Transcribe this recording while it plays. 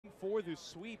for the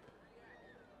sweep.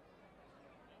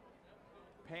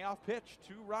 Payoff pitch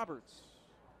to Roberts.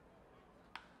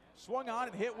 Swung on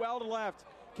and hit well to left.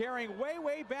 Carrying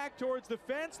way back towards the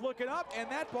fence, looking up, and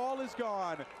that ball is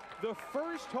gone. The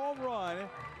first home run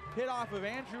hit off of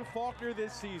Andrew Faulkner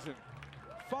this season.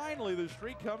 Finally, the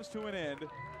streak comes to an end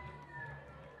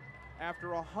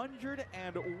after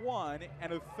 101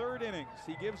 and a third innings.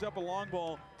 He gives up a long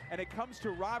ball, and it comes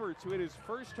to Roberts, who hit his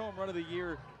first home run of the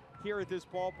year here at this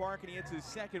ballpark, and he hits his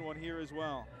second one here as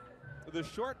well. The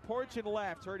short porch and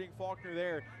left hurting Faulkner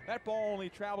there. That ball only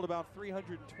traveled about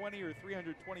 320 or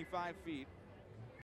 325 feet.